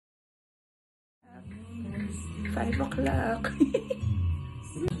5 o'clock.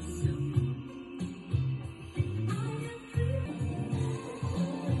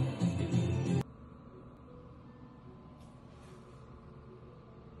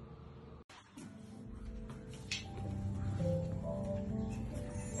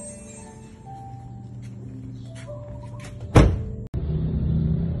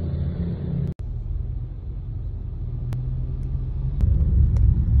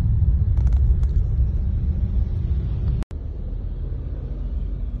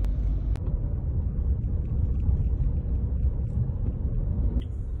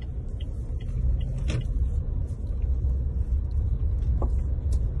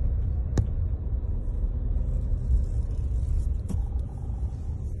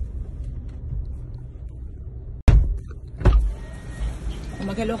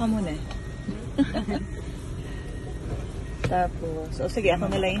 Mag-hello ka muna. Tapos, sige, ako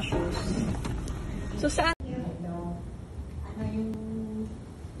nila yung shoes. So, saan? Ano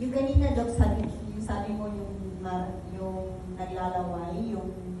yung kanina, Doc, sabi mo yung naglalaway,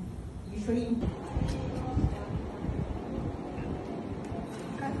 yung usually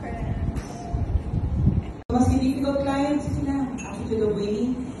mas difficult clients sila after the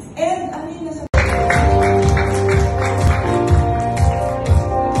wedding. And ano yung nasa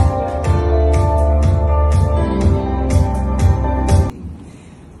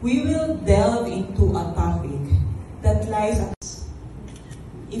we will delve into a topic that lies at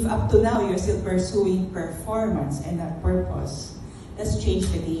if up to now you're still pursuing performance and not purpose, let's change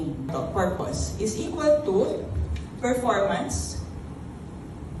the game. Purpose is equal to performance.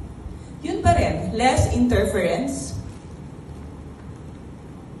 Yun pa rin, less interference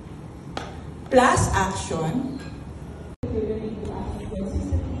plus action.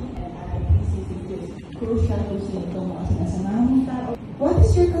 What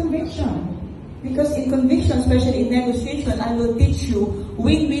is your conviction? Because in conviction, especially in negotiation, I will teach you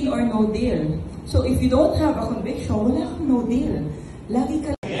win-win or no deal. So if you don't have a conviction, wala kang no deal. Lagi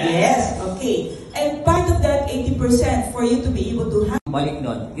ka. Yes, okay. And part of that 80% for you to be able to have. Balik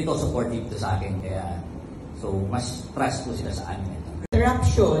nun, ito supportive to sa akin. Kaya, so mas trust ko sila sa amin.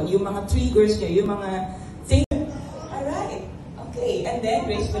 Interruption, yung mga triggers nyo, yung mga things. Alright, okay. And then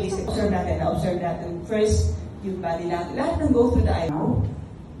gracefully observe natin. First, yung body language. Lahat ng go through the eye now,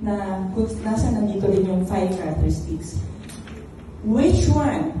 na kung nasa nandito rin yung 5 characteristics. Which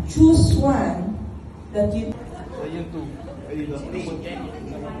one? Choose one that you... So yung 2.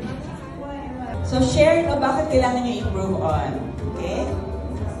 So share no, bakit kailangan nyo improve on. Okay?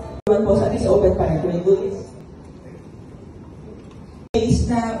 One post, at least open pa rin. Can you do this? Is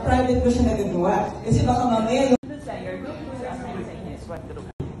na private mo siya nagagawa. Kasi baka mamaya yung...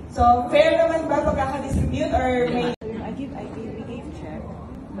 So, fair naman ba pagkaka-distribute or may... We gave check,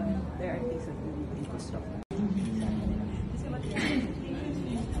 but there are things that we need to stop.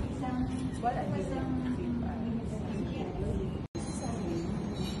 What I did feedback.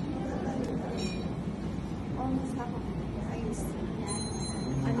 almost half of it. Ayos.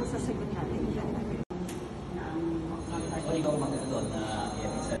 Ano sasagot natin? Ikaw maganda doon na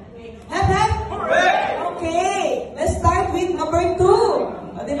Hep! Okay! Let's start with number 2.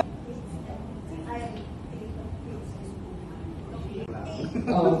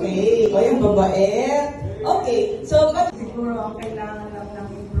 Okay, o yung babait. Okay, so siguro kailangan lang ng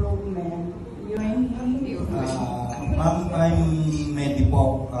improvement. Ma'am, I'm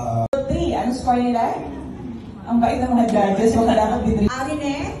Medipo. 3, ano score nila? Ang bait ng mga judges, baka dapat binili.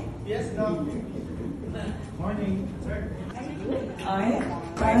 Arine? Yes, no. Morning, sir. Ay,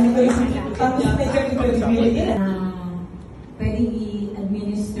 parang ito yung tapos teacher ito yung binili nila. Pwedeng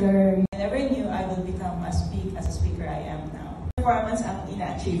i-administer. I never knew I would become as a speaker I am now. Performance ang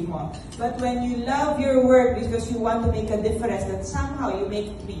ina-achieve mo. But when you love your work because you want to make a difference, that somehow you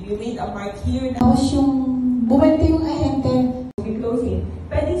made a mark here. Tapos yung bumalik yung ahente. We closing.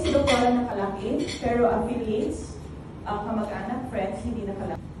 Pwedeng sinukuran ng kalaki, pero affiliates, kamag-anak, friends, hindi na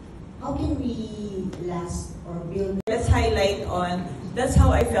kalaki. How can we last or build? Let's highlight on, that's how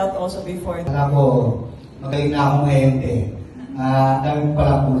I felt also before. Alam ko, magaling na akong ahente. Dami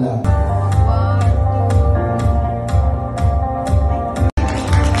pala kulang.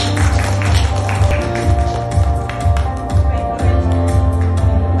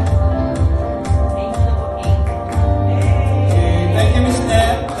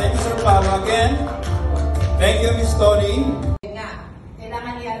 Thank you, Miss Toni. Nga,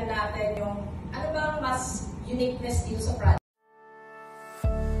 kailangan yan natin yung ano bang mas uniqueness dito sa product.